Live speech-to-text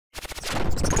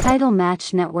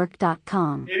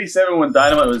TitleMatchNetwork.com. '87 when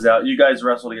Dynamite was out, you guys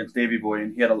wrestled against Davey Boy,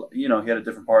 and he had a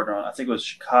different partner on. I think it was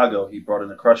Chicago. He brought in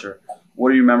the Crusher. What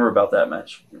do you remember about that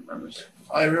match?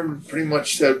 I remember pretty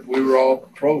much that we were all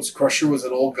pros. Crusher was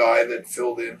an old guy that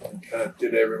filled in and kind of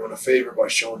did everyone a favor by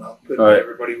showing up. And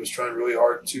everybody was trying really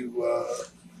hard to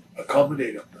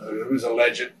accommodate him. He was a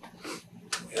legend,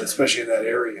 especially in that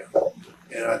area.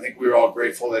 And I think we were all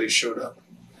grateful that he showed up.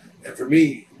 And for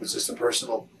me, it was just a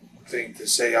personal thing to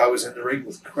say I was in the ring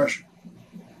with Crusher.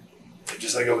 And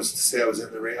just like I was to say I was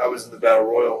in the ring, I was in the Battle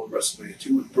Royal in WrestleMania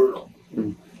 2 with Bruno.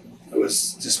 Mm. It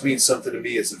was just means something to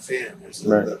me as a fan. There's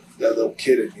that little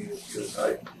kid in me because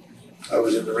I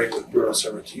was in the ring with Bruno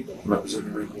Sammartino. I was in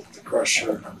the ring with the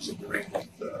Crusher. And I was in the ring with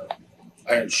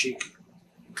Iron Sheik.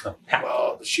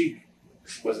 Well, the Sheik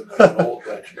wasn't like an old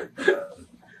legend.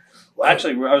 Well,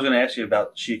 actually, I was going to ask you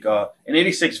about Sheik. In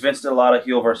 '86, Vince did a lot of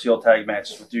heel versus heel tag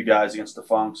matches with you guys against the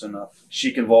Funks and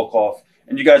Sheik and Volkov.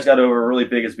 And you guys got over really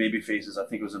big as baby faces. I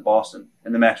think it was in Boston.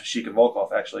 In the match with Sheik and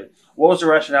Volkov, actually. What was the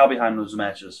rationale behind those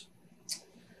matches?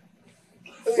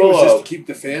 I think it was just to keep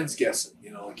the fans guessing,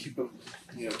 keep them,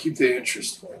 keep the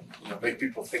interest, make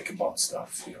people think about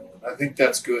stuff, And I think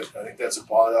that's good. I think that's a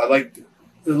positive.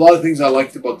 There's a lot of things I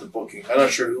liked about the booking. I'm not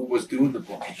sure who was doing the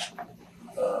booking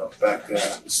back then.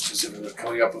 Specifically,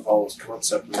 coming up with all those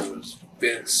concepts. It was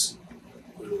Vince,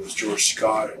 it was George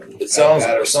Scott. It sounds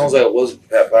like it wasn't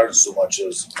Pat Patterson so much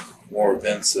as more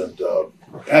Vince and.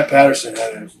 Pat Patterson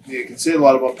you can say a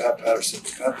lot about Pat Patterson.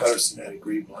 Pat Patterson had a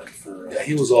great mind for...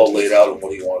 he was all laid out on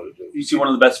what he wanted to do. You see one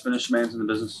of the best finish mans in the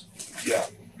business? Yeah.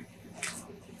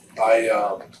 I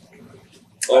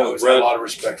always had a lot of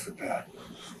respect for Pat.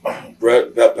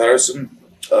 Pat Patterson,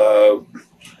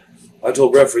 I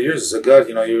told Bret for years, I said, God,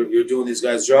 you're doing these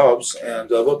guys' jobs. And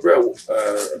but Bret,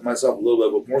 myself a little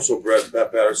bit, but more so Bret and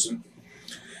Pat Patterson,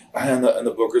 and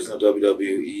the bookers in the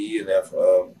WWE and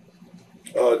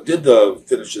did the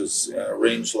finishes,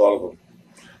 arranged a lot of them.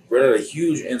 Bret had a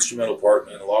huge instrumental part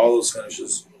in a lot of those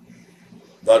finishes,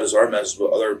 not just our matches,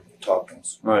 but other top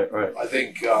ones. Right. I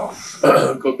think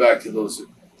go back to those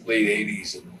late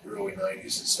 '80s and early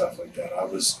 '90s and stuff like that.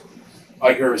 I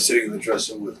remember sitting in the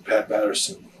dressing room with Pat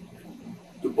Patterson,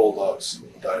 the Bulldogs,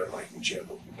 Dynamite Kid,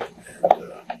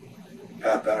 and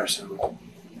Pat Patterson would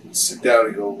sit down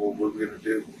and go, "Well, what are we going to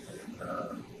do?"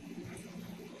 And,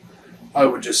 I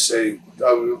would just say,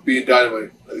 being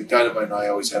Dynamite, I think Dynamite and I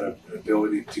always had an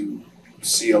ability to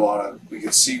see we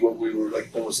could see what we were like,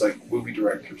 almost like movie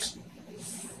directors.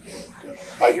 And,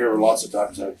 I hear lots of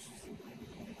times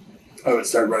I would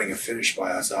start running a finish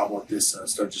by us, how about this? And I'd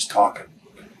start just talking.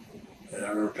 And I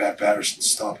remember Pat Patterson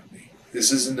stopping me.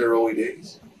 This is in their early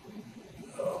days.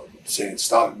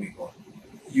 Stopping me, going,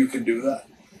 "You can do that."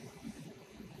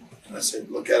 And I said,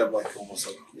 look at him almost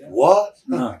like, yeah, what?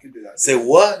 No, I can do that. Say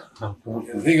what?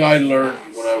 And the thing I learned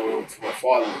when I went for my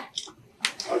father,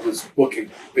 I was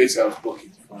booking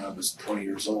when I was 20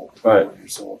 years old. Right. 20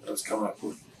 years old. I was coming up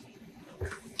with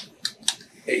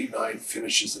 8, 9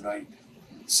 finishes a night,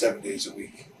 7 days a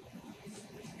week.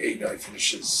 8, 9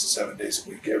 finishes, 7 days a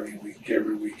week, every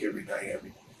night.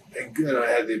 And I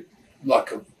had the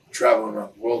luck of traveling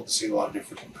around the world to see a lot of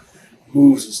different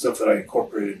moves and stuff that I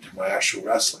incorporated into my actual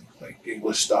wrestling, like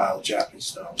English style, Japanese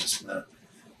style, this and that.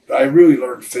 But I really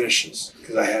learned finishes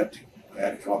because I had to. I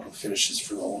had to come up with finishes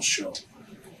for the whole show.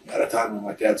 At a time when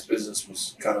my dad's business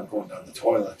was kind of going down the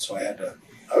toilet, so I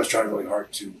was trying really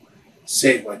hard to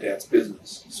save my dad's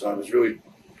business. So I was really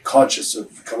conscious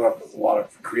of coming up with a lot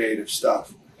of creative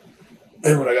stuff.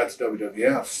 And when I got to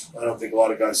WWF, I don't think a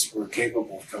lot of guys were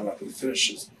capable of coming up with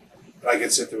finishes. But I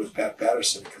could sit there with Pat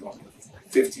Patterson and come up with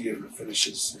 50 different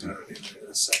finishes in a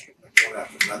second, like one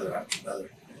after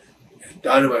another. And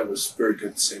Dynamite was very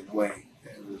good the same way.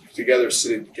 And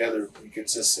sitting together, we could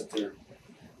just sit there.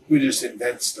 We just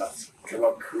invent stuff, come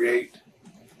up, create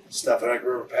stuff. And I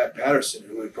remember Pat Patterson,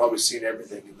 who had probably seen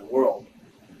everything in the world,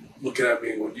 looking at me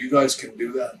and going, "You guys can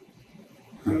do that?"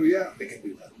 I go, "Yeah, they can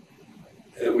do that."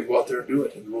 And then we go out there and do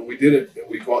it. And when we did it, and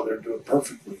we go out there and do it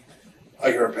perfectly,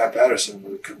 I heard Pat Patterson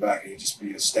would come back and he'd just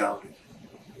be astounded.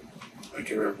 I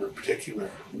can remember in particular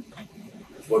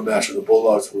one match with the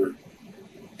Bulldogs where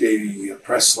Davey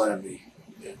press slammed me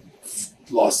and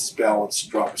lost his balance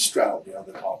and dropped his straddle me on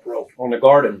the top rope. On the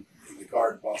Garden. In the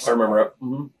Garden, Boston. I remember it.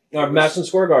 Mm-hmm. Madison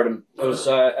Square Garden. It was,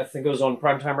 I think it was on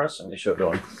Primetime Wrestling they showed it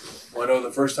on. Well, I know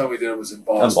the first time we did it was in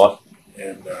Boston.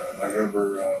 And I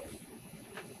remember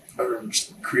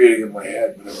just creating in my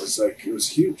head, but it was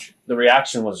huge. The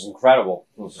reaction was incredible.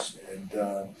 And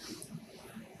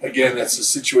again, that's a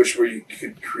situation where you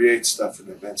could create stuff and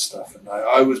invent stuff. And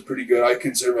I was pretty good. I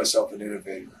consider myself an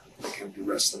innovator when it came to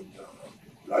wrestling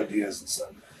ideas and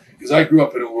stuff. because I grew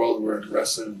up in a world where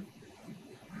wrestling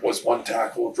was one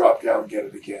tackle, drop down, get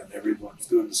it again. Everyone's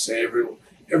doing the same.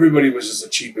 Everybody was just a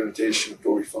cheap imitation of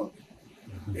Dory Funk.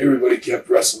 Everybody kept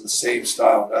wrestling the same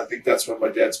style. And I think that's when my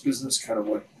dad's business kind of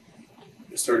went,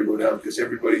 it started to go down because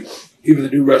everybody, even the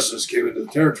new wrestlers came into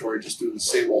the territory just doing the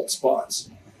same old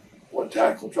spots. One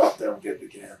tackle, drop down, get it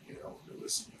again. You know, it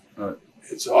was. Right.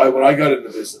 And so when I got into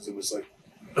business, it was like,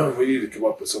 we need to come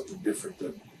up with something different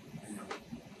that, you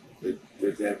know,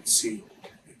 that they haven't seen.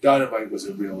 Dynamite was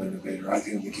a real innovator. I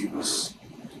think he was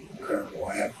incredible.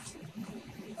 I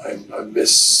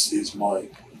miss his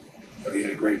mind. He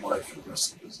had a great mind for the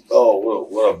wrestling business. Oh,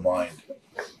 what a mind.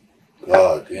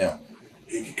 God damn.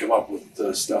 He could come up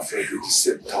with stuff that he just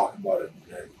sit and talk about it.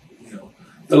 And, you know,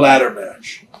 the ladder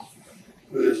match.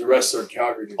 There's a wrestler in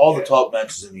Calgary. All the top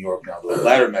matches in New York now. The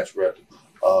ladder match, Bret.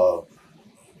 You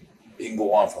can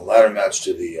go on from ladder match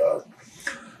to the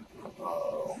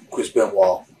Chris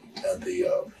Benoit and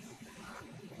the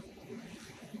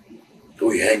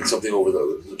we hang something over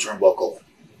the turnbuckle.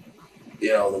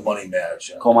 You know, the money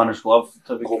match. Coal miner's glove.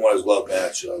 Coal miner's glove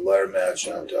match, ladder match,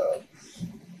 and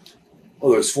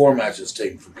there's 4 matches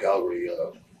taken from Calgary.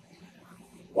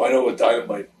 Well, I know with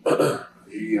Dynamite,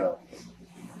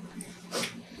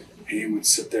 he would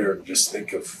sit there and just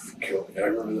think of killing. I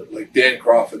remember that, like Dan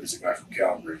Crawford is a guy from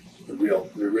Calgary, the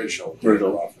original Dan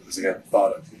Crawford is the guy that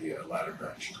thought of the ladder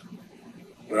match.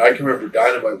 But I can remember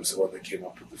Dynamite was the one that came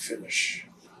up with the finish.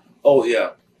 Oh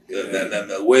yeah, and then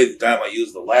the way that Dynamite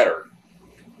used the ladder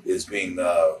is being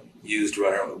used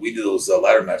around here. We do those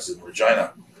ladder matches in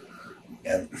Regina,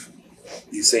 and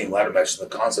these same ladder matches and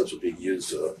the concepts are being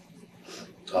used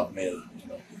top man. You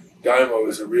know. Dynamite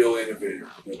was a real innovator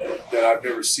that I've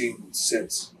never seen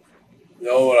since.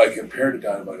 No one I compare to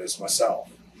Dynamite is myself,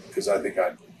 because I think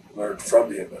I learned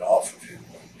from him and off of him.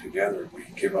 Together, we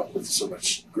came up with so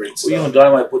much great stuff. Well, you and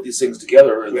Dynamite put these things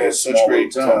together in we had those such small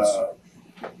great towns.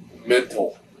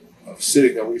 mental of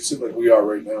sitting there. We sit like we are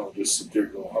right now, just sit there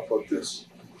and go, how about this?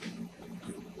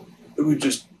 And we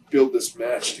just build this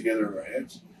match together in our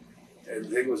heads. And the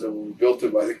thing was that when we built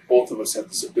it, I think both of us had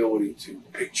this ability to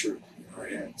picture it in our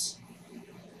heads.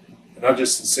 And not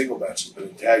just in single matches, but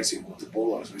in tag team with the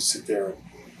Bulldogs. We sit there and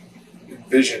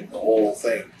envision the whole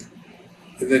thing.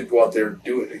 And then go out there and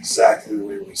do it exactly the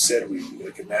way we said we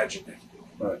imagined it.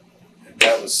 Right. And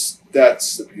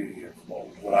that's the beauty of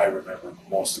what I remember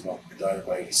most about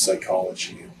Dynamite,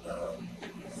 psychology,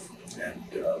 and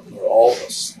for all of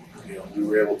us. You know, we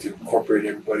were able to incorporate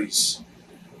everybody's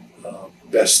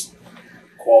best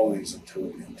qualities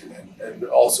into it, and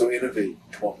also innovate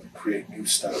to create new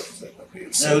stuff that made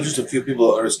it. There's just a few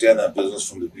people that understand that business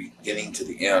from the beginning to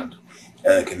the end,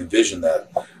 and can envision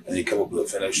that, and you come up with a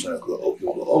finish, and people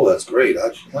go, "Oh, that's great!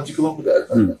 How'd you come up with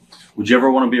that?" Would you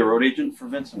ever want to be a road agent for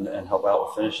Vince and help out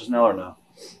with finishes now, or no?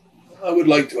 I would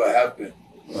like to have been.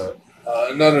 Right. I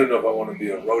don't know if I want to be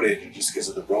a road agent just because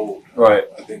of the road. Right.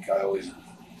 I think I always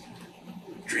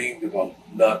dreamed about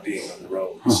not being on the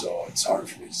road, so it's hard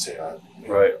for me to say.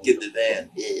 Right. Get in the van.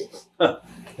 Yeah.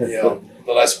 You know,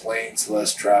 the less planes, the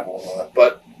less travel, and all that.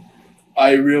 But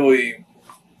I really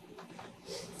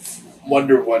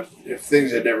wonder what if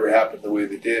things had never happened the way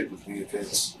they did with me and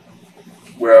Vince,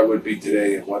 where I would be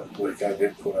today, and what kind of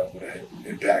input I would have,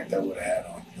 impact I would have had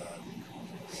on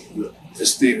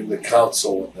just even the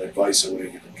counsel and the advice I would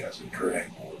have given guys like Kurt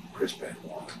Angle and Chris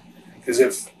Benoit. Because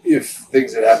if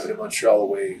things had happened in Montreal the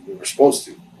way we were supposed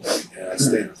to, and I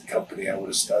stayed with the company,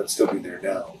 I'd still be there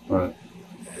now. Right.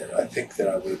 And I think that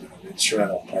I would have been an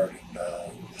instrumental part in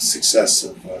the success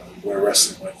of where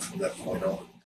wrestling went from that point on.